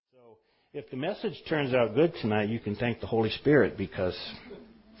If the message turns out good tonight, you can thank the Holy Spirit because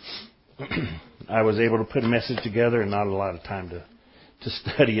I was able to put a message together and not a lot of time to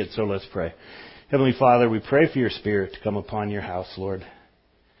study it, so let's pray. Heavenly Father, we pray for your Spirit to come upon your house, Lord.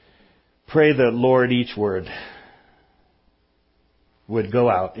 Pray that, Lord, each word would go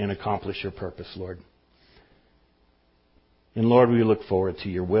out and accomplish your purpose, Lord. And Lord, we look forward to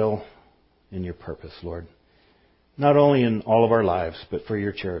your will and your purpose, Lord. Not only in all of our lives, but for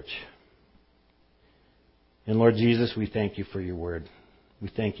your church. And Lord Jesus, we thank you for your word. We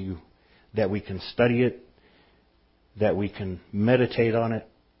thank you that we can study it, that we can meditate on it,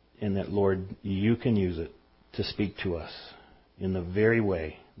 and that, Lord, you can use it to speak to us in the very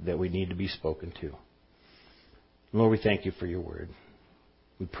way that we need to be spoken to. Lord, we thank you for your word.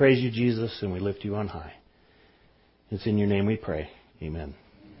 We praise you, Jesus, and we lift you on high. It's in your name we pray. Amen.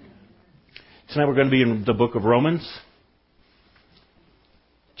 Tonight we're going to be in the book of Romans,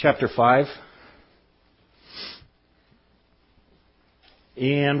 chapter 5.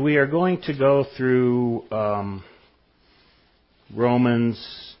 And we are going to go through Romans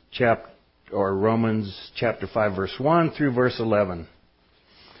chapter 5, verse 1 through verse 11.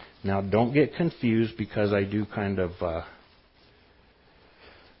 Now, don't get confused because I do kind of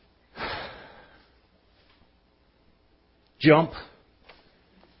jump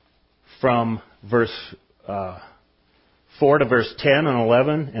from verse 4 to verse 10 and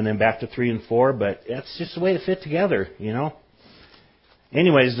 11, and then back to 3 and 4. But that's just the way it fit together, you know.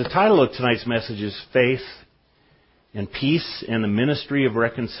 Anyways, the title of tonight's message is Faith and Peace and the Ministry of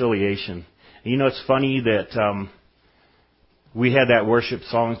Reconciliation. And you know, it's funny that we had that worship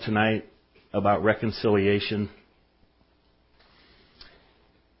song tonight about reconciliation.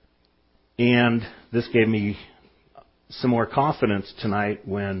 And this gave me some more confidence tonight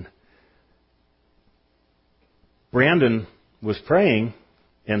when Brandon was praying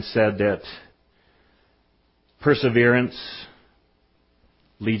and said that perseverance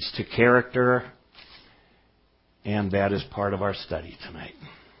leads to character, and that is part of our study tonight.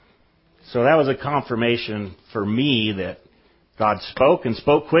 So that was a confirmation for me that God spoke and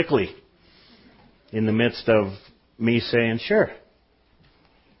spoke quickly in the midst of me saying, sure,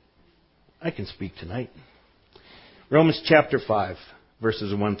 I can speak tonight. Romans chapter 5,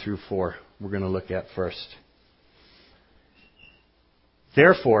 verses 1 through 4, we're going to look at first.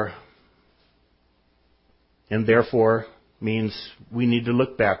 Therefore means we need to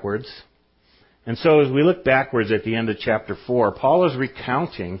look backwards. And so as we look backwards at the end of chapter 4, Paul is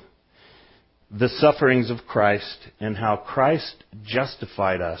recounting the sufferings of Christ and how Christ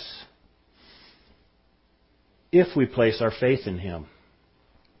justified us if we place our faith in Him.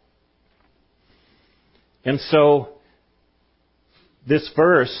 And so this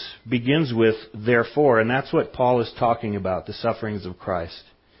verse begins with therefore, and that's what Paul is talking about, the sufferings of Christ.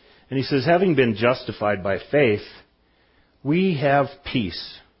 And he says, having been justified by faith, we have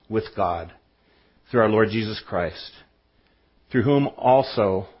peace with God through our Lord Jesus Christ, through whom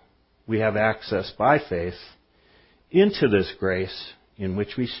also we have access by faith into this grace in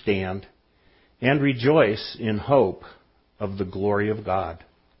which we stand and rejoice in hope of the glory of God.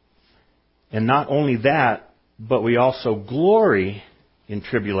 And not only that, but we also glory in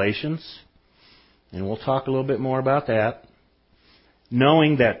tribulations, and we'll talk a little bit more about that,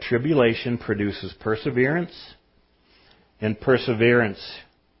 knowing that tribulation produces perseverance, and perseverance,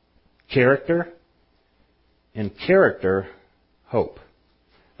 character, and character, hope.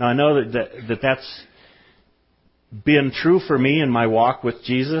 Now, I know that's been true for me in my walk with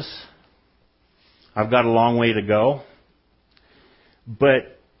Jesus. I've got a long way to go.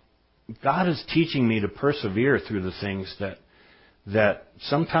 But God is teaching me to persevere through the things that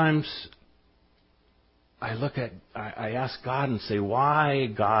sometimes I ask God and say, why,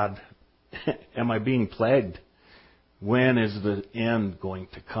 God, am I being plagued? When is the end going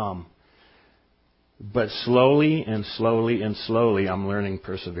to come? But slowly and slowly and slowly, I'm learning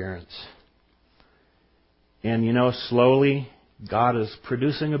perseverance. And you know, slowly, God is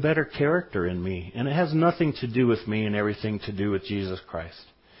producing a better character in me. And it has nothing to do with me and everything to do with Jesus Christ.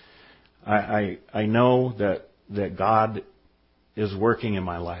 I know that God is working in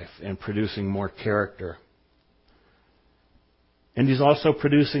my life and producing more character. And He's also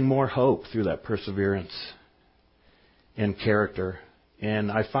producing more hope through that perseverance and character.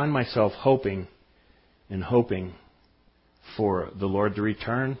 And I find myself hoping for the Lord to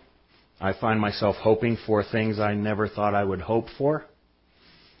return. I find myself hoping for things I never thought I would hope for.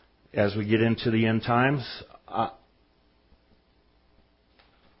 As we get into the end times, I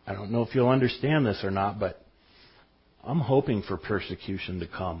don't know if you'll understand this or not, but I'm hoping for persecution to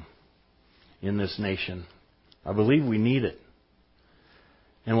come in this nation. I believe we need it.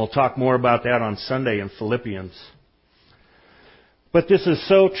 And we'll talk more about that on Sunday in Philippians. But this is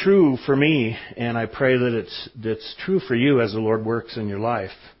so true for me, and I pray that it's true for you as the Lord works in your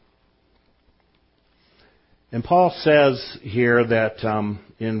life. And Paul says here that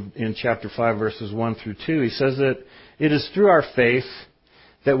in chapter 5, verses 1 through 2, he says that it is through our faith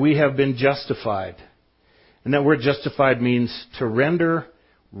that we have been justified. And that word justified means to render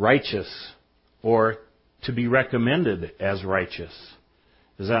righteous or to be recommended as righteous.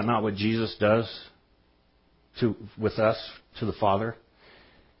 Is that not what Jesus does with us to the Father?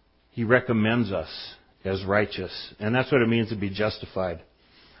 He recommends us as righteous. And that's what it means to be justified.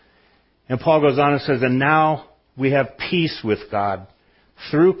 And Paul goes on and says, and now we have peace with God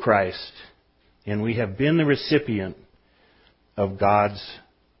through Christ, and we have been the recipient of God's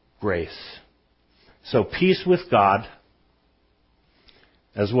grace. So peace with God,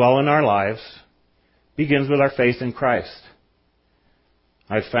 as well in our lives, begins with our faith in Christ.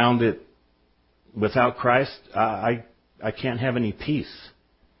 I found that without Christ, I can't have any peace.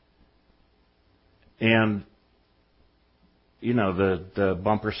 And, you know, the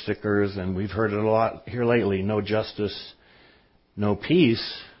bumper stickers, and we've heard it a lot here lately, no justice, no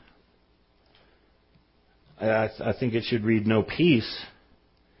peace. I think it should read no peace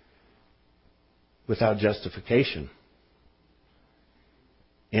without justification.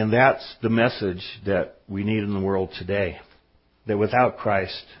 And that's the message that we need in the world today. That without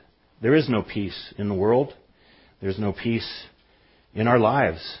Christ, there is no peace in the world. There's no peace in our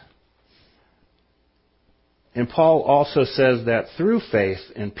lives. And Paul also says that through faith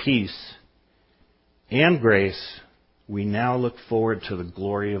and peace and grace, we now look forward to the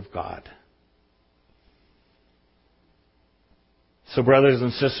glory of God. So, brothers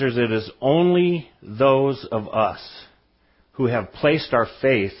and sisters, it is only those of us who have placed our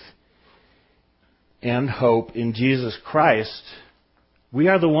faith and hope in Jesus Christ, we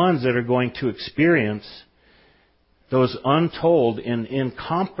are the ones that are going to experience those untold and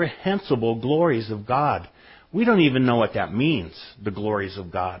incomprehensible glories of God. We don't even know what that means, the glories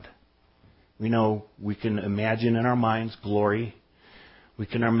of God. We know we can imagine in our minds glory. We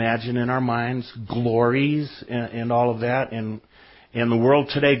can imagine in our minds glories and all of that. And the world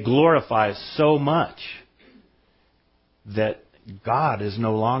today glorifies so much that God is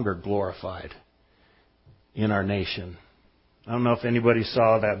no longer glorified in our nation. I don't know if anybody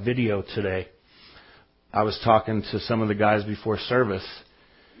saw that video today. I was talking to some of the guys before service.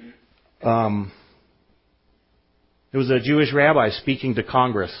 It was a Jewish rabbi speaking to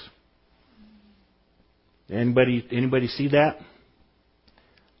Congress. Anybody see that?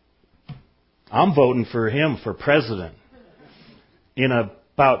 I'm voting for him for president. In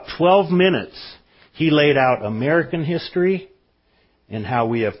about 12 minutes, he laid out American history and how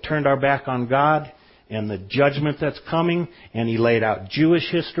we have turned our back on God and the judgment that's coming. And he laid out Jewish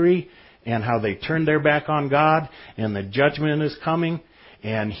history and how they turned their back on God and the judgment is coming.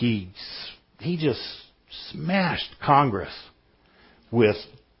 And he just smashed Congress with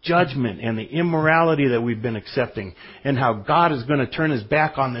judgment and the immorality that we've been accepting and how God is going to turn his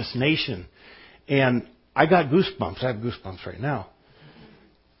back on this nation. And I got goosebumps. I have goosebumps right now.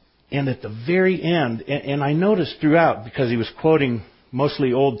 And at the very end, and I noticed throughout, because he was quoting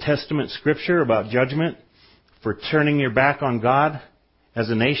mostly Old Testament scripture about judgment for turning your back on God as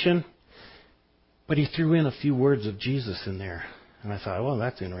a nation, but he threw in a few words of Jesus in there. And I thought, well,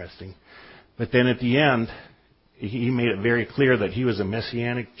 that's interesting. But then at the end, he made it very clear that he was a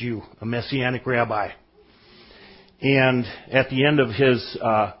Messianic Jew, a Messianic rabbi. And at the end of his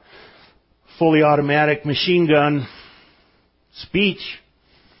fully automatic machine gun speech,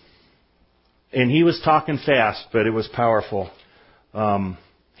 and he was talking fast, but it was powerful. It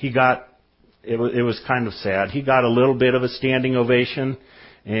was kind of sad. He got a little bit of a standing ovation,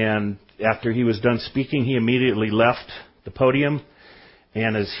 and after he was done speaking, he immediately left the podium.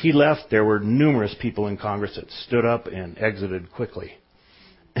 And as he left, there were numerous people in Congress that stood up and exited quickly.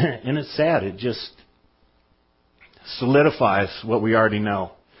 And it's sad. It just solidifies what we already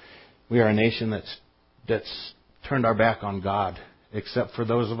know. We are a nation that's turned our back on God, except for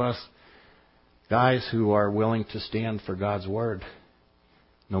those of us guys who are willing to stand for God's word,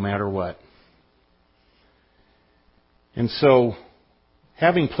 no matter what. And so,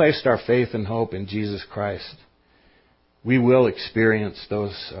 having placed our faith and hope in Jesus Christ, we will experience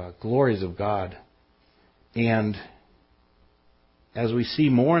those glories of God. And as we see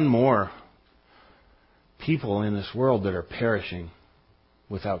more and more people in this world that are perishing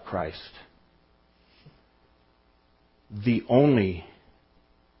without Christ, the only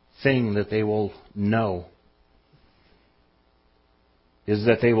thing that they will know is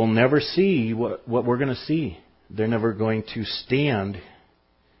that they will never see what we're going to see. They're never going to stand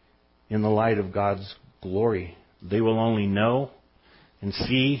in the light of God's glory. They will only know and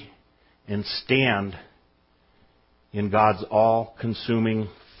see and stand in God's all-consuming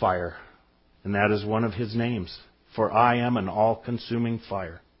fire. And that is one of His names. For I am an all-consuming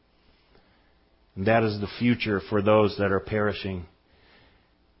fire. And that is the future for those that are perishing.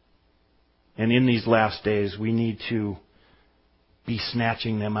 And in these last days, we need to be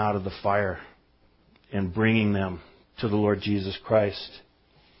snatching them out of the fire and bringing them to the Lord Jesus Christ.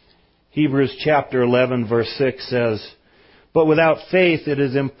 Hebrews chapter 11 verse 6 says, "But without faith it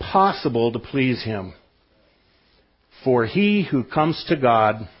is impossible to please Him. For he who comes to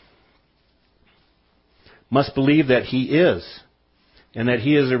God must believe that He is, and that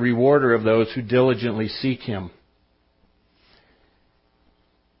He is a rewarder of those who diligently seek Him."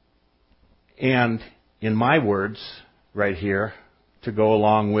 And in my words, right here, to go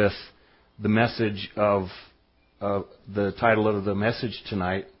along with the message of the title of the message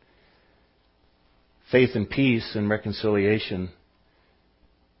tonight, Faith and Peace and Reconciliation.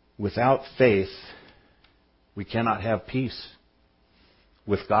 Without faith, we cannot have peace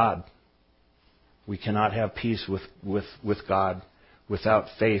with God. We cannot have peace with God without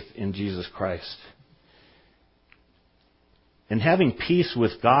faith in Jesus Christ. And having peace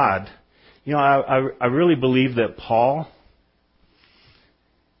with God, I really believe that Paul,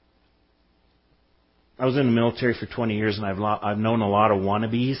 I was in the military for 20 years and I've known a lot of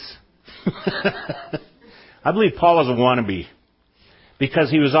wannabes. I believe Paul was a wannabe because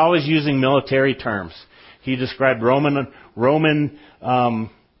he was always using military terms. He described Roman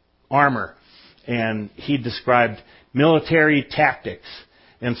armor, and he described military tactics.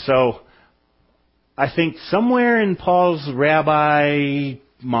 And so I think somewhere in Paul's rabbi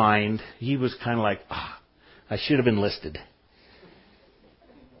mind, he was kind of like, I should have enlisted.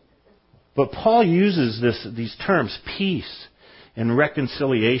 But Paul uses these terms, peace and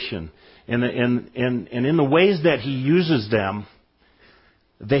reconciliation. And in the ways that he uses them,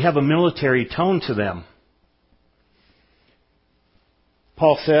 they have a military tone to them.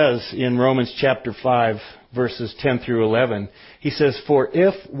 Paul says in Romans chapter 5, verses 10 through 11, he says, "For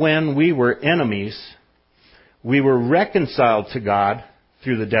if when we were enemies, we were reconciled to God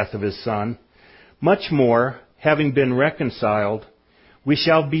through the death of His Son, much more, having been reconciled, we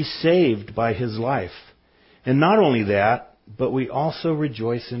shall be saved by His life. And not only that, but we also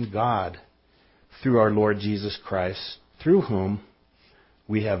rejoice in God through our Lord Jesus Christ, through whom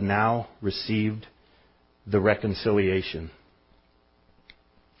we have now received the reconciliation."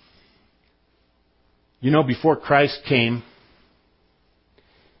 Before Christ came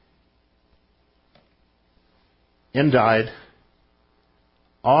and died,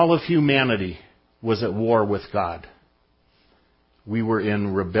 all of humanity was at war with God. We were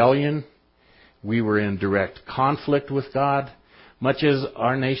in rebellion. We were in direct conflict with God, much as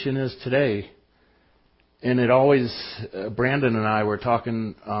our nation is today. And it always, Brandon and I were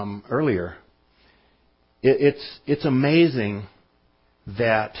talking earlier, it's amazing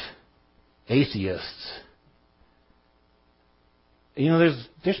that atheists,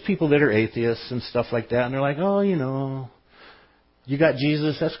 there's people that are atheists and stuff like that, and they're like, you got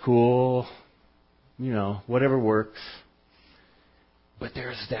Jesus, that's cool, whatever works. But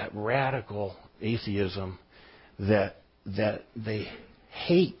there's that radical atheism that they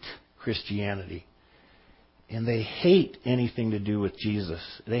hate Christianity. And they hate anything to do with Jesus.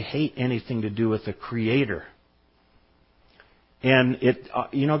 They hate anything to do with the Creator. And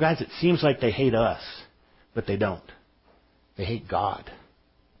guys, it seems like they hate us, but they don't. They hate God.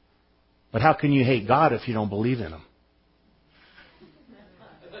 But how can you hate God if you don't believe in Him?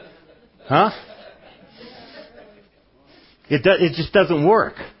 Huh? It just doesn't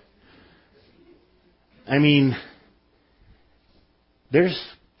work. I mean, there's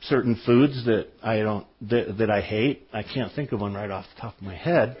certain foods that I hate. I can't think of one right off the top of my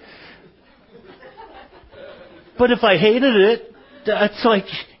head. But if I hated it, it's like,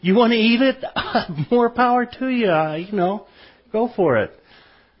 you want to eat it? More power to you. Go for it.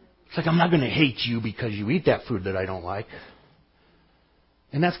 It's like, I'm not going to hate you because you eat that food that I don't like.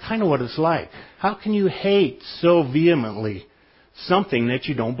 And that's kind of what it's like. How can you hate so vehemently something that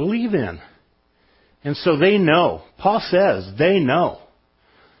you don't believe in? And so they know. Paul says they know.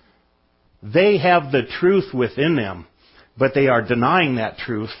 They have the truth within them, but they are denying that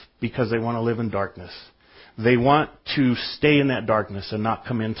truth because they want to live in darkness. They want to stay in that darkness and not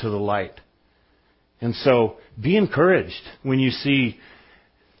come into the light. And so be encouraged when you see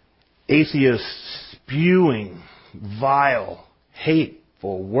atheists spewing vile,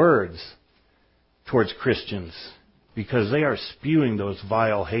 hateful words towards Christians, because they are spewing those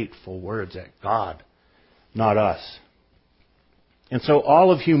vile, hateful words at God, not us. And so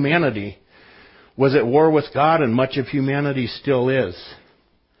all of humanity was at war with God, and much of humanity still is.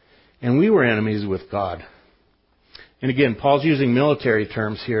 And we were enemies with God. And again, Paul's using military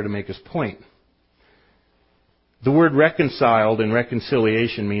terms here to make his point. The word reconciled and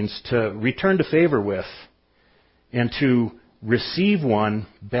reconciliation means to return to favor with and to receive one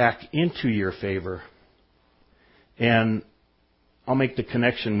back into your favor. And I'll make the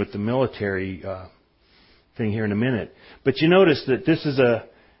connection with the military thing here in a minute. But you notice that this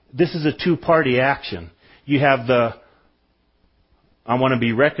is a two-party action. You have the I want to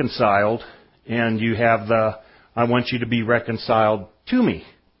be reconciled, and you have the I want you to be reconciled to me.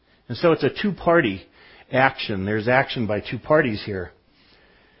 And so it's a two-party action. There's action by two parties here.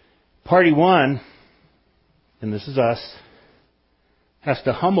 Party one, and this is us, has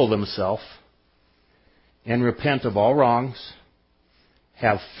to humble themselves and repent of all wrongs,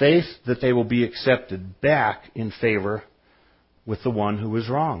 have faith that they will be accepted back in favor with the one who was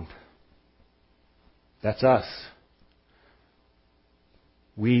wronged. That's us.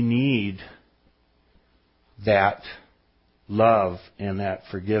 We need that love and that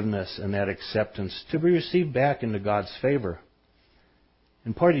forgiveness and that acceptance to be received back into God's favor.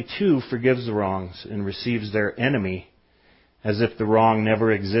 And party two forgives the wrongs and receives their enemy as if the wrong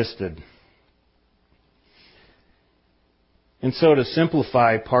never existed. And so to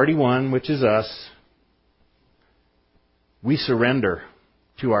simplify, party one, which is us, we surrender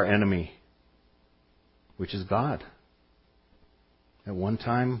to our enemy, which is God. At one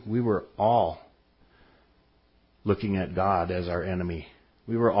time, we were all looking at God as our enemy.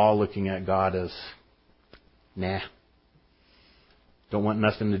 We were all looking at God as, nah, don't want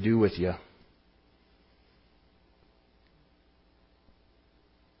nothing to do with you.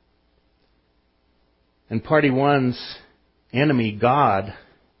 And party one's enemy, God,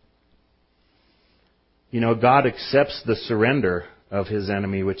 God accepts the surrender of His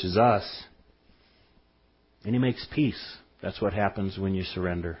enemy, which is us, and He makes peace. That's what happens when you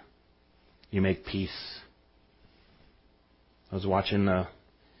surrender. You make peace. I was watching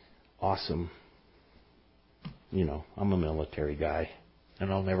awesome. I'm a military guy,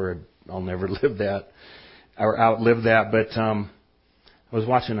 and I'll never live that or outlive that. But I was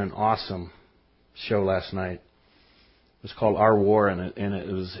watching an awesome show last night. It was called Our War, and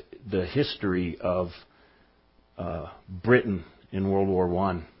it was the history of Britain in World War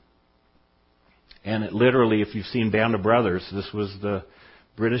I. And it literally, if you've seen Band of Brothers, this was the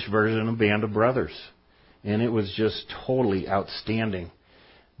British version of Band of Brothers. And it was just totally outstanding.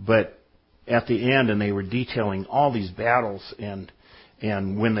 But at the end, and they were detailing all these battles, and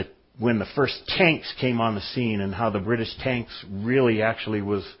when the first tanks came on the scene, and how the British tanks really actually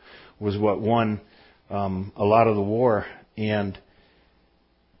was what won a lot of the war. And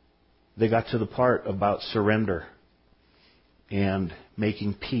they got to the part about surrender and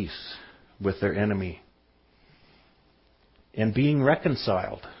making peace with their enemy. And being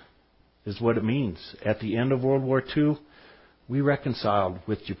reconciled is what it means. At the end of World War II, we reconciled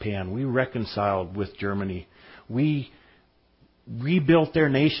with Japan. We reconciled with Germany. We rebuilt their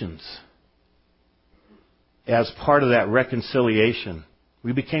nations as part of that reconciliation.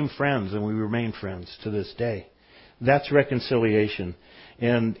 We became friends, and we remain friends to this day. That's reconciliation.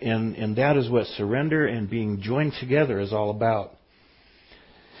 And that is what surrender and being joined together is all about.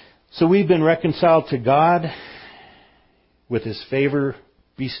 So we've been reconciled to God with His favor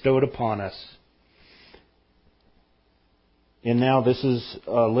bestowed upon us. And now this is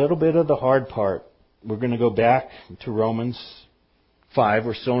a little bit of the hard part. We're going to go back to Romans 5.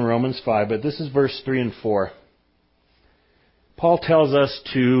 We're still in Romans 5, but this is verse 3 and 4. Paul tells us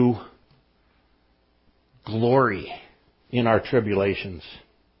to glory in our tribulations.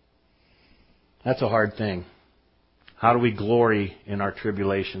 That's a hard thing. How do we glory in our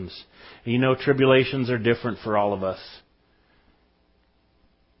tribulations? Tribulations are different for all of us.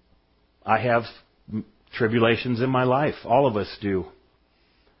 I have tribulations in my life. All of us do.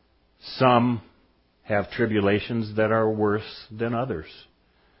 Some have tribulations that are worse than others,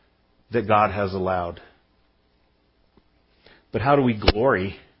 that God has allowed. But how do we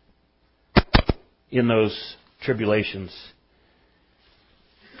glory in those tribulations?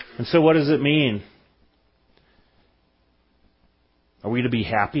 And so what does it mean? Are we to be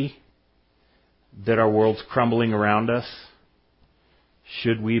happy that our world's crumbling around us?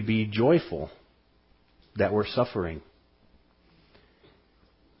 Should we be joyful that we're suffering?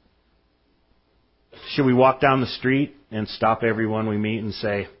 Should we walk down the street and stop everyone we meet and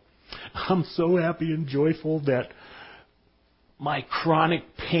say, I'm so happy and joyful that my chronic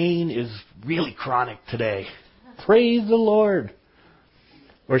pain is really chronic today. Praise the Lord.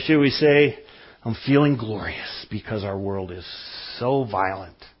 Or should we say, I'm feeling glorious because our world is so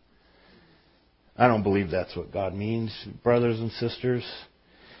violent. I don't believe that's what God means, brothers and sisters.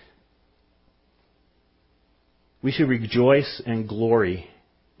 We should rejoice and glory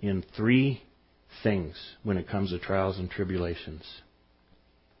in three things when it comes to trials and tribulations.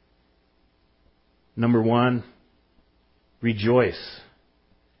 Number one, rejoice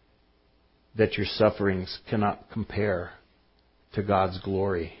that your sufferings cannot compare to God's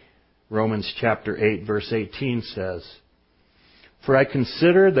glory. Romans chapter 8, verse 18 says, "For I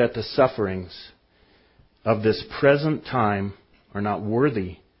consider that the sufferings of this present time are not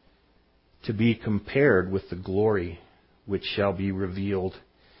worthy to be compared with the glory which shall be revealed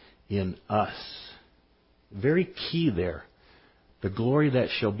in us." Very key there. The glory that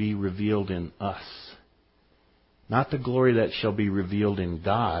shall be revealed in us. Not the glory that shall be revealed in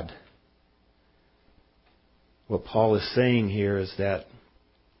God. What Paul is saying here is that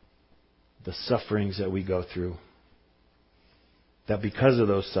the sufferings that we go through, that because of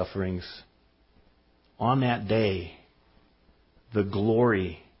those sufferings, on that day, the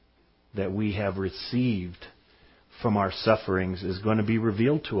glory that we have received from our sufferings is going to be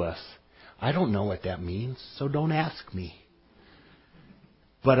revealed to us. I don't know what that means, so don't ask me.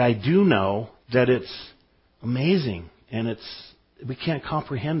 But I do know that it's amazing, and we can't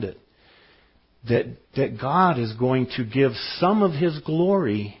comprehend it. That God is going to give some of His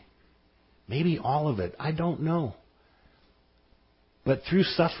glory, maybe all of it, I don't know. But through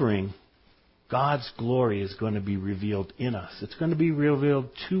suffering, God's glory is going to be revealed in us. It's going to be revealed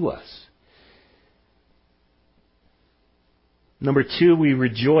to us. Number two, we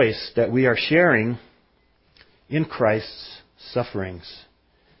rejoice that we are sharing in Christ's sufferings.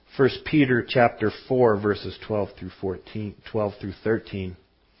 1 Peter chapter 4, verses 12 through 13.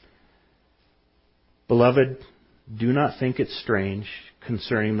 "Beloved, do not think it strange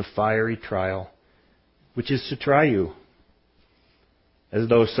concerning the fiery trial, which is to try you, as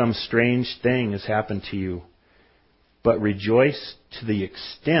though some strange thing has happened to you, but rejoice to the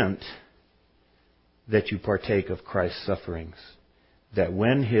extent that you partake of Christ's sufferings, that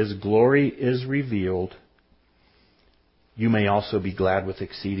when His glory is revealed, you may also be glad with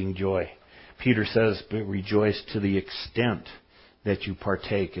exceeding joy." Peter says, but rejoice to the extent that you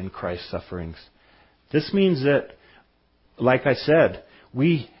partake in Christ's sufferings. This means that, like I said,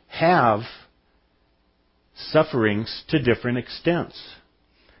 we have sufferings to different extents.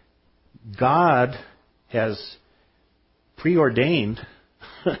 God has preordained,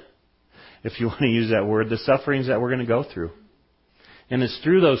 if you want to use that word, the sufferings that we're going to go through. And it's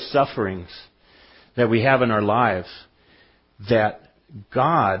through those sufferings that we have in our lives that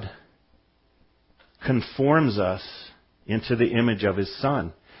God conforms us into the image of His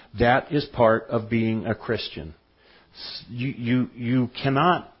Son. That is part of being a Christian. You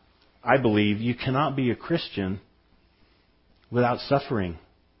cannot, I believe, you cannot be a Christian without suffering.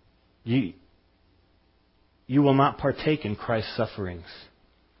 You will not partake in Christ's sufferings.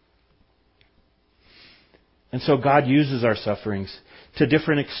 And so God uses our sufferings to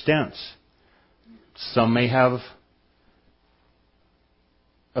different extents. Some may have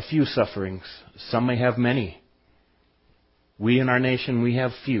a few sufferings. Some may have many. We in our nation, we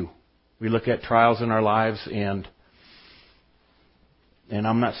have few. We look at trials in our lives, and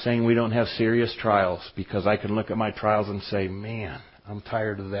I'm not saying we don't have serious trials, because I can look at my trials and say, man, I'm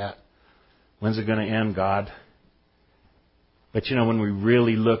tired of that. When's it going to end, God? But when we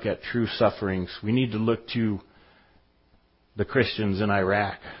really look at true sufferings, we need to look to the Christians in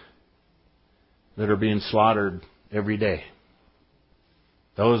Iraq that are being slaughtered every day.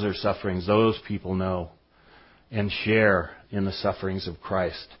 Those are sufferings. Those people know and share in the sufferings of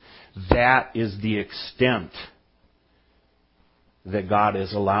Christ. That is the extent that God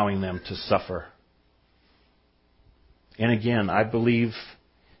is allowing them to suffer. And again, I believe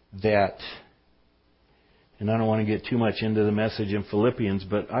that, and I don't want to get too much into the message in Philippians,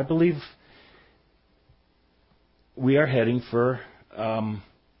 but I believe we are heading for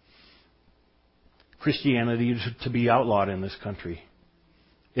Christianity to be outlawed in this country,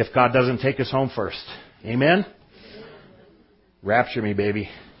 if God doesn't take us home first. Amen? Rapture me, baby.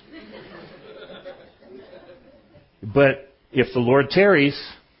 But if the Lord tarries,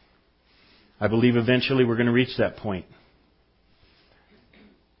 I believe eventually we're going to reach that point.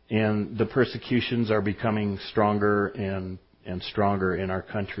 And the persecutions are becoming stronger and stronger in our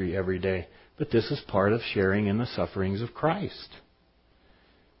country every day. But this is part of sharing in the sufferings of Christ.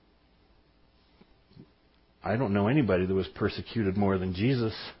 I don't know anybody that was persecuted more than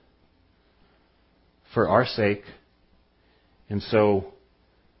Jesus for our sake. And so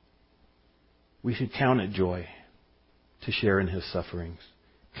we should count it joy to share in His sufferings.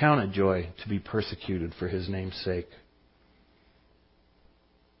 Count it joy to be persecuted for His name's sake.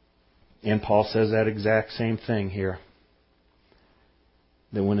 And Paul says that exact same thing here.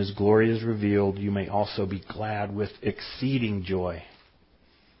 That when His glory is revealed, you may also be glad with exceeding joy.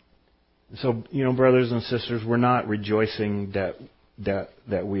 So, brothers and sisters, we're not rejoicing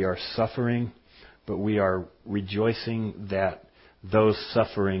that we are suffering, but we are rejoicing that those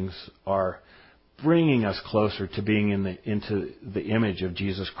sufferings are bringing us closer to being into the image of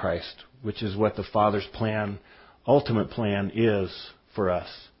Jesus Christ, which is what the Father's ultimate plan is for us,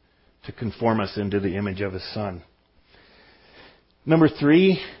 to conform us into the image of His Son. Number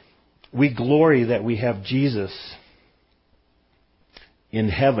 3, we glory that we have Jesus in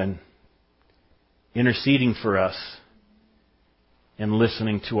heaven interceding for us and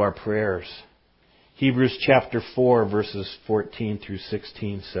listening to our prayers. Hebrews chapter 4, verses 14 through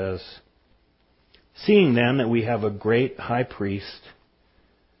 16 says, "Seeing then that we have a great high priest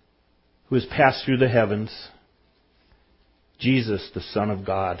who has passed through the heavens, Jesus, the Son of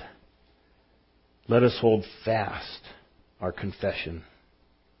God, let us hold fast our confession."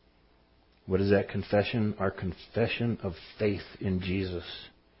 What is that confession? Our confession of faith in Jesus.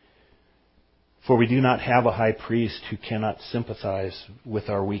 "For we do not have a high priest who cannot sympathize with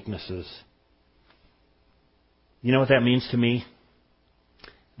our weaknesses." You know what that means to me?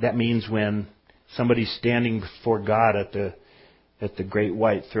 That means when somebody's standing before God at the great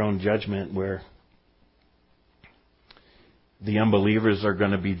white throne judgment, where the unbelievers are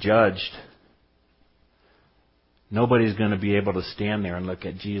going to be judged, nobody's going to be able to stand there and look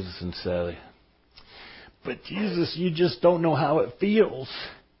at Jesus and say, "But Jesus, you just don't know how it feels.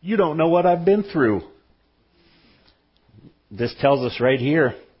 You don't know what I've been through." This tells us right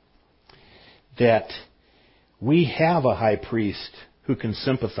here that we have a high priest who can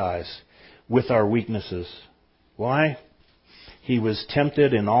sympathize with our weaknesses. Why? He was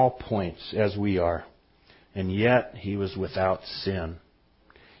tempted in all points as we are, and yet He was without sin.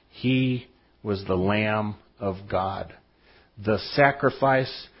 He was the Lamb of God, the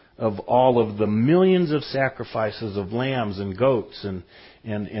sacrifice of all of the millions of sacrifices of lambs and goats and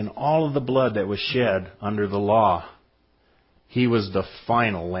all of the blood that was shed under the law. He was the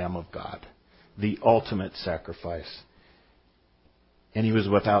final Lamb of God, the ultimate sacrifice. And He was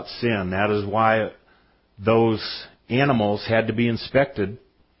without sin. That is why those animals had to be inspected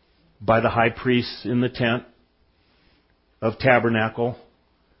by the high priest in the tent of tabernacle,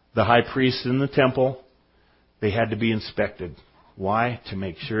 the high priest in the temple. They had to be inspected. Why? To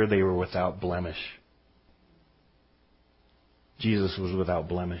make sure they were without blemish. Jesus was without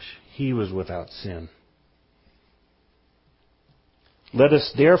blemish. He was without sin. "Let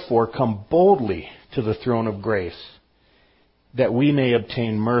us therefore come boldly to the throne of grace, that we may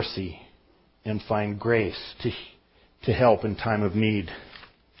obtain mercy and find grace to help in time of need."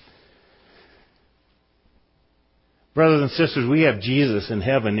 Brothers and sisters, we have Jesus in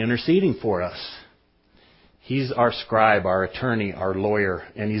heaven interceding for us. He's our scribe, our attorney, our lawyer,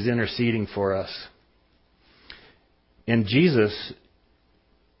 and He's interceding for us. And Jesus,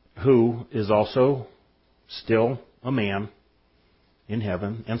 who is also still a man in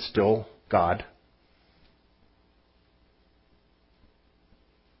heaven and still God,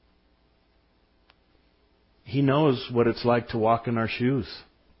 He knows what it's like to walk in our shoes.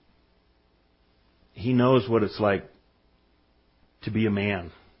 He knows what it's like to be a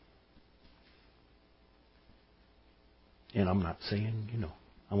man. And I'm not saying,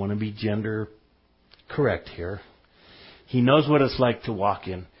 I want to be gender correct here. He knows what it's like to walk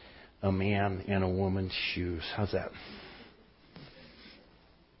in a man and a woman's shoes. How's that?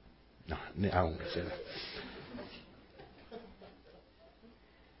 No, I don't want to say that.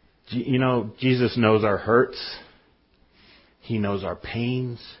 Jesus knows our hurts. He knows our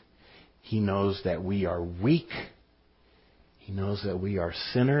pains. He knows that we are weak. He knows that we are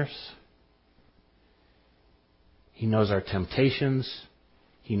sinners. He knows our temptations.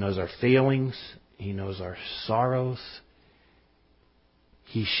 He knows our failings. He knows our sorrows.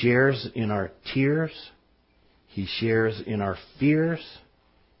 He shares in our tears. He shares in our fears.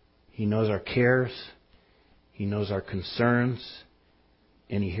 He knows our cares. He knows our concerns.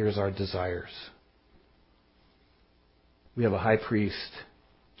 And He hears our desires. We have a high priest,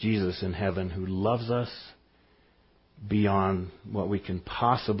 Jesus in heaven, who loves us beyond what we can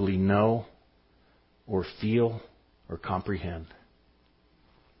possibly know or feel or comprehend.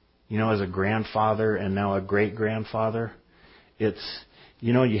 As a grandfather and now a great-grandfather, it's,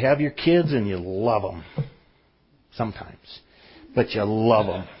 you have your kids and you love them. Sometimes. But you love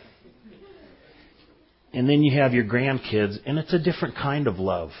them. And then you have your grandkids, and it's a different kind of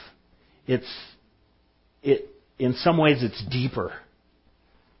love. In some ways, it's deeper.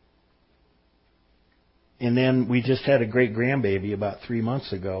 And then we just had a great grandbaby about 3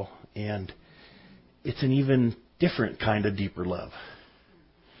 months ago, And it's an even different kind of deeper love.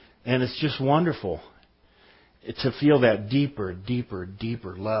 And it's just wonderful to feel that deeper, deeper,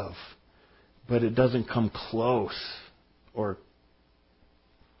 deeper love. But it doesn't come close,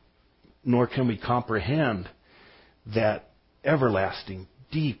 nor can we comprehend that everlasting,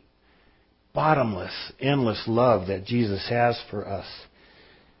 deep, bottomless, endless love that Jesus has for us.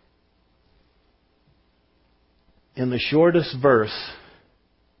 And the shortest verse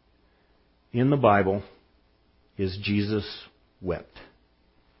in the Bible is Jesus wept.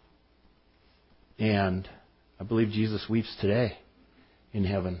 And I believe Jesus weeps today in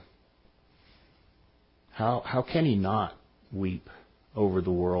heaven. How can he not weep over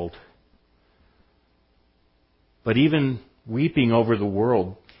the world? But even weeping over the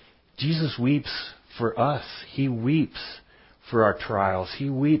world, Jesus weeps for us. He weeps for our trials. He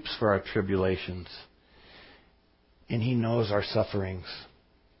weeps for our tribulations. And he knows our sufferings.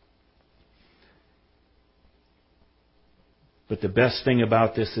 But the best thing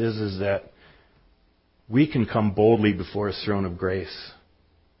about this is that we can come boldly before his throne of grace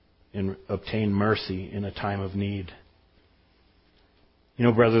and obtain mercy in a time of need. You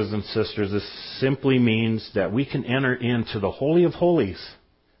know, brothers and sisters, this simply means that we can enter into the Holy of Holies.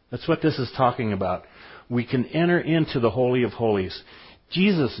 That's what this is talking about. We can enter into the Holy of Holies.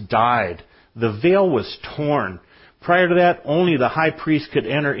 Jesus died. The veil was torn. Prior to that, only the high priest could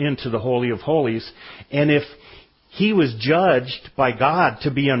enter into the Holy of Holies. And if he was judged by God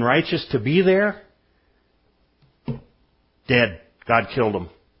to be unrighteous to be there, dead. God killed him.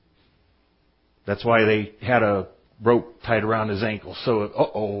 That's why they had a rope tied around his ankle.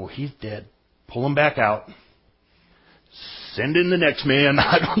 So, he's dead. Pull him back out. Send in the next man.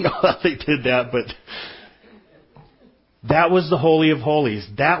 I don't know how they did that, but that was the Holy of Holies.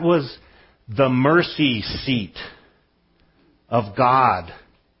 That was the mercy seat of God.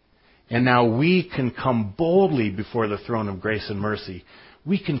 And now we can come boldly before the throne of grace and mercy.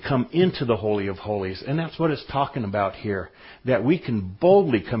 We can come into the Holy of Holies. And that's what it's talking about here. That we can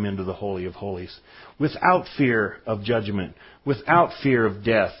boldly come into the Holy of Holies without fear of judgment, without fear of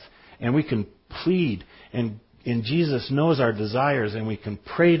death. And we can plead. And Jesus knows our desires, and we can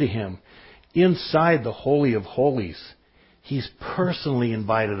pray to him inside the Holy of Holies. He's personally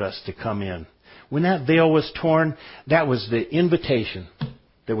invited us to come in. When that veil was torn, that was the invitation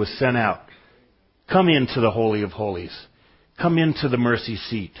that was sent out. Come into the Holy of Holies. Come into the mercy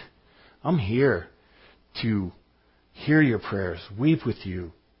seat. I'm here to hear your prayers, weep with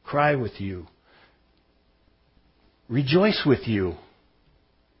you, cry with you, rejoice with you.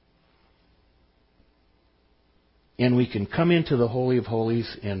 And we can come into the Holy of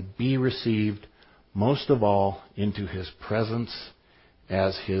Holies and be received, most of all, into his presence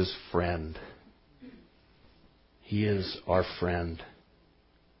as his friend. He is our friend.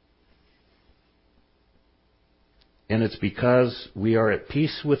 And it's because we are at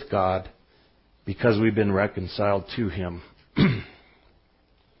peace with God, because we've been reconciled to him.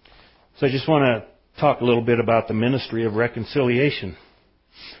 So I just want to talk a little bit about the ministry of reconciliation.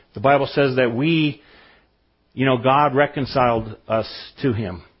 The Bible says that God reconciled us to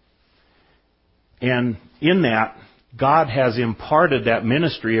him. And in that, God has imparted that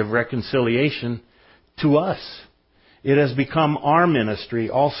ministry of reconciliation to us. It has become our ministry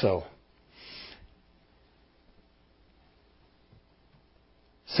also.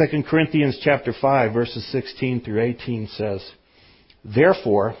 2 Corinthians chapter 5, verses 16 through 18 says,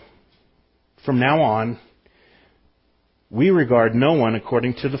 "Therefore, from now on, we regard no one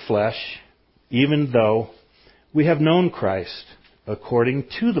according to the flesh, even though we have known Christ according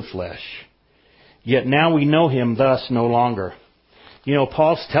to the flesh. Yet now we know him thus no longer." You know,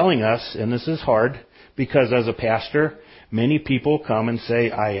 Paul's telling us, and this is hard, because as a pastor, many people come and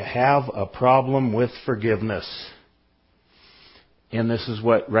say, "I have a problem with forgiveness." And this is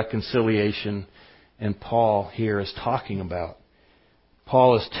what reconciliation and Paul here is talking about.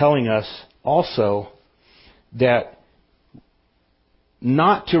 Paul is telling us also that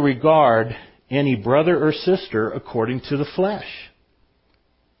not to regard any brother or sister according to the flesh.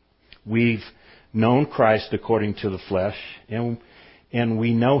 We've known Christ according to the flesh, and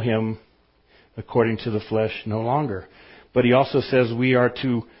we know him according to the flesh no longer. But he also says we are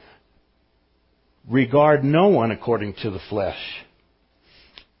to regard no one according to the flesh.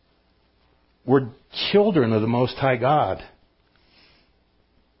 We're children of the Most High God.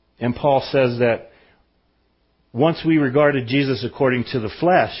 And Paul says that once we regarded Jesus according to the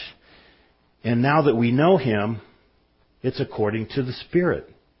flesh, and now that we know him, it's according to the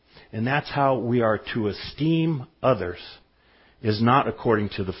Spirit. And that's how we are to esteem others, is not according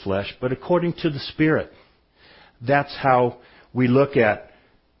to the flesh, but according to the Spirit. That's how we look at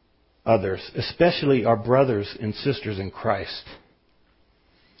others, especially our brothers and sisters in Christ.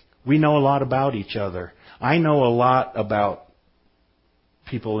 We know a lot about each other. I know a lot about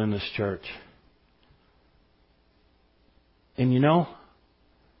people in this church. And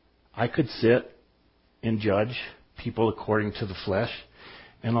I could sit and judge people according to the flesh,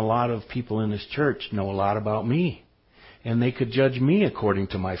 and a lot of people in this church know a lot about me. And they could judge me according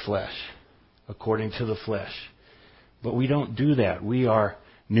to my flesh, according to the flesh. But we don't do that. We are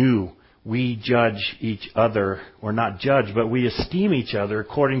new. We judge each other, or not judge, but we esteem each other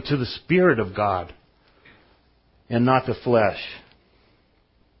according to the Spirit of God and not the flesh.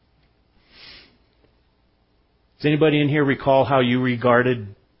 Does anybody in here recall how you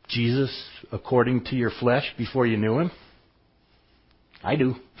regarded Jesus according to your flesh before you knew Him? I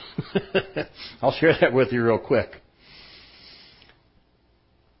do. I'll share that with you real quick.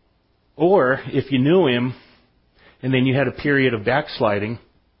 Or if you knew Him and then you had a period of backsliding,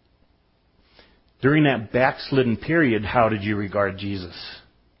 during that backslidden period, how did you regard Jesus?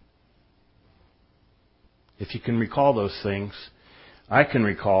 If you can recall those things, I can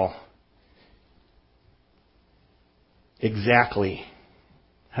recall exactly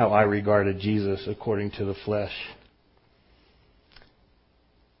how I regarded Jesus according to the flesh.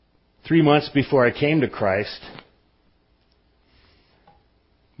 3 months before I came to Christ,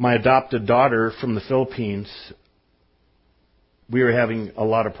 my adopted daughter from the Philippines, we were having a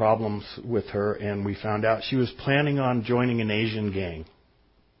lot of problems with her, and we found out she was planning on joining an Asian gang.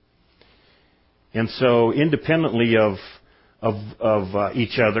 And so, independently of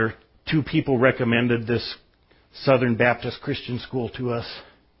each other, 2 people recommended this Southern Baptist Christian school to us,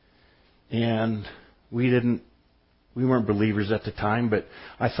 and we weren't believers at the time, but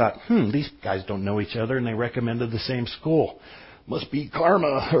I thought, these guys don't know each other, and they recommended the same school. Must be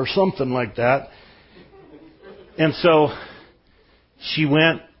karma or something like that. And so she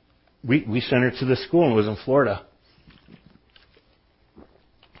went, we sent her to the school, and it was in Florida.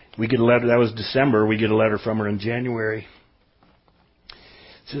 We get a letter, that was December, we get a letter from her in January.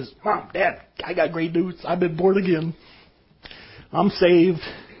 It says, Mom, Dad, I got great news. I've been born again. I'm saved.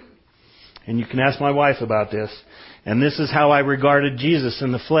 And you can ask my wife about this. And this is how I regarded Jesus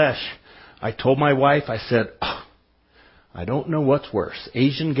in the flesh. I told my wife, I said, I don't know what's worse,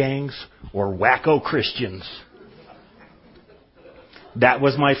 Asian gangs or wacko Christians. That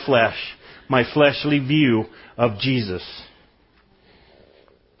was my flesh, my fleshly view of Jesus.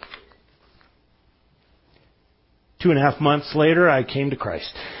 2.5 months later, I came to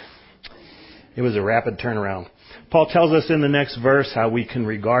Christ. It was a rapid turnaround. Paul tells us in the next verse how we can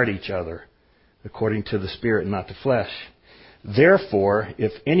regard each other according to the Spirit and not the flesh. Therefore,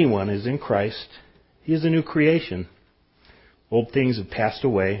 if anyone is in Christ, he is a new creation. Old things have passed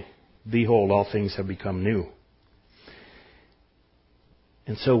away. Behold, all things have become new.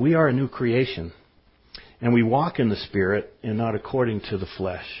 And so we are a new creation. And we walk in the Spirit and not according to the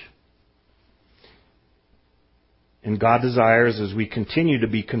flesh. And God desires, as we continue to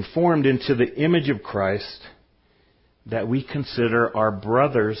be conformed into the image of Christ, that we consider our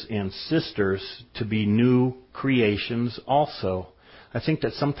brothers and sisters to be new creations also. I think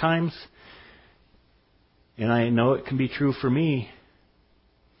that sometimes, and I know it can be true for me,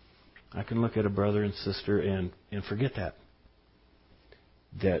 I can look at a brother and sister and forget that.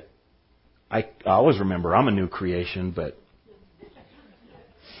 That I always remember I'm a new creation, but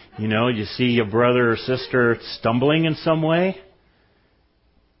you see a brother or sister stumbling in some way,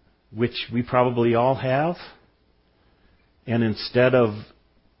 which we probably all have, and instead of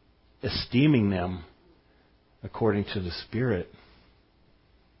esteeming them according to the Spirit,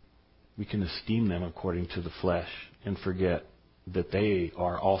 we can esteem them according to the flesh and forget that they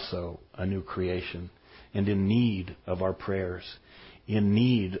are also a new creation and in need of our prayers, in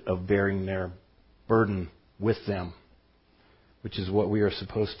need of bearing their burden with them, which is what we are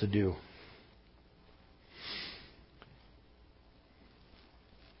supposed to do.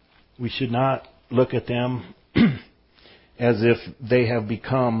 We should not look at them as if they have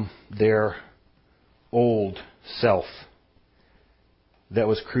become their old self that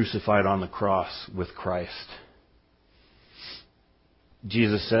was crucified on the cross with Christ.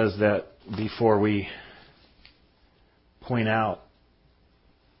 Jesus says that before we point out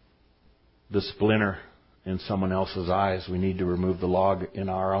the splinter in someone else's eyes, we need to remove the log in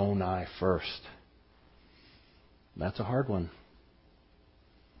our own eye first. That's a hard one.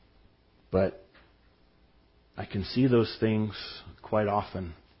 But I can see those things quite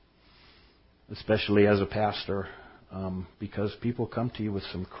often, especially as a pastor, because people come to you with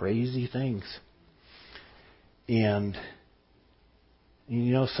some crazy things. And,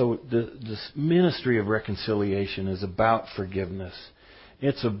 so this ministry of reconciliation is about forgiveness.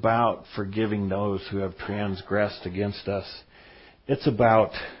 It's about forgiving those who have transgressed against us. It's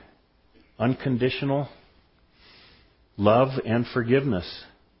about unconditional love and forgiveness,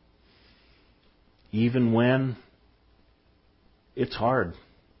 even when it's hard.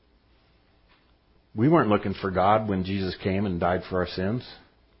 We weren't looking for God when Jesus came and died for our sins.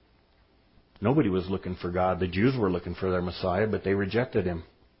 Nobody was looking for God. The Jews were looking for their Messiah, but they rejected him.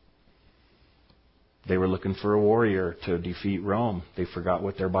 They were looking for a warrior to defeat Rome. They forgot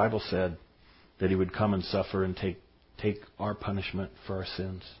what their Bible said, that he would come and suffer and take our punishment for our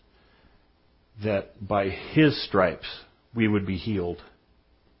sins. That by his stripes we would be healed.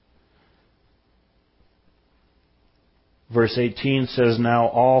 Verse 18 says, "Now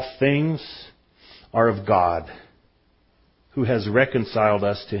all things are of God, who has reconciled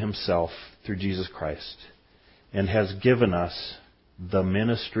us to himself through Jesus Christ, and has given us the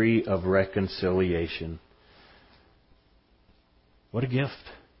ministry of reconciliation." What a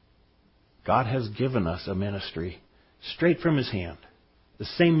gift. God has given us a ministry straight from his hand. The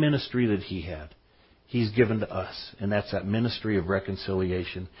same ministry that he had, he's given to us. And that's that ministry of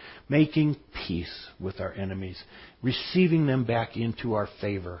reconciliation. Making peace with our enemies. Receiving them back into our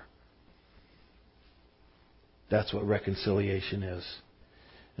favor. That's what reconciliation is.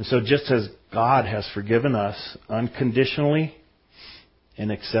 And so just as God has forgiven us unconditionally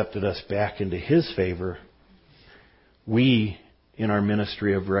and accepted us back into his favor, we, in our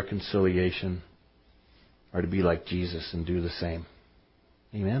ministry of reconciliation, are to be like Jesus and do the same.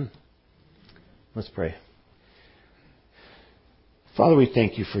 Amen? Let's pray. Father, we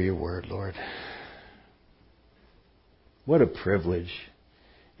thank you for your word, Lord. What a privilege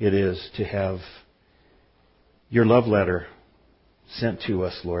it is to have your love letter sent to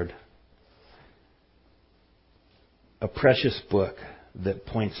us, Lord. A precious book that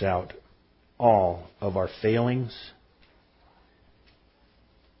points out all of our failings,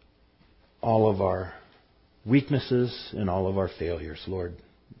 all of our weaknesses, and all of our failures, Lord.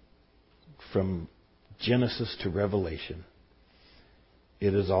 From Genesis to Revelation,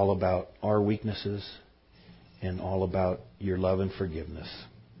 it is all about our weaknesses and all about your love and forgiveness.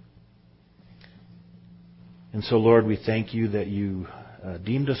 And so, Lord, we thank you that you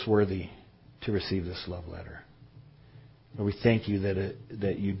deemed us worthy to receive this love letter. Lord, we thank you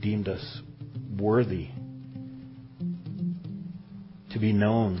that you deemed us worthy to be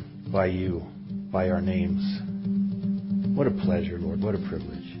known by you, by our names. What a pleasure, Lord. What a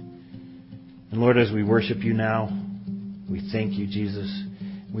privilege. And Lord, as we worship you now, we thank you, Jesus.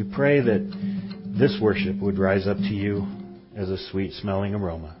 We pray that this worship would rise up to you as a sweet-smelling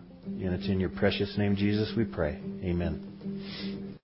aroma. And it's in your precious name, Jesus, we pray. Amen.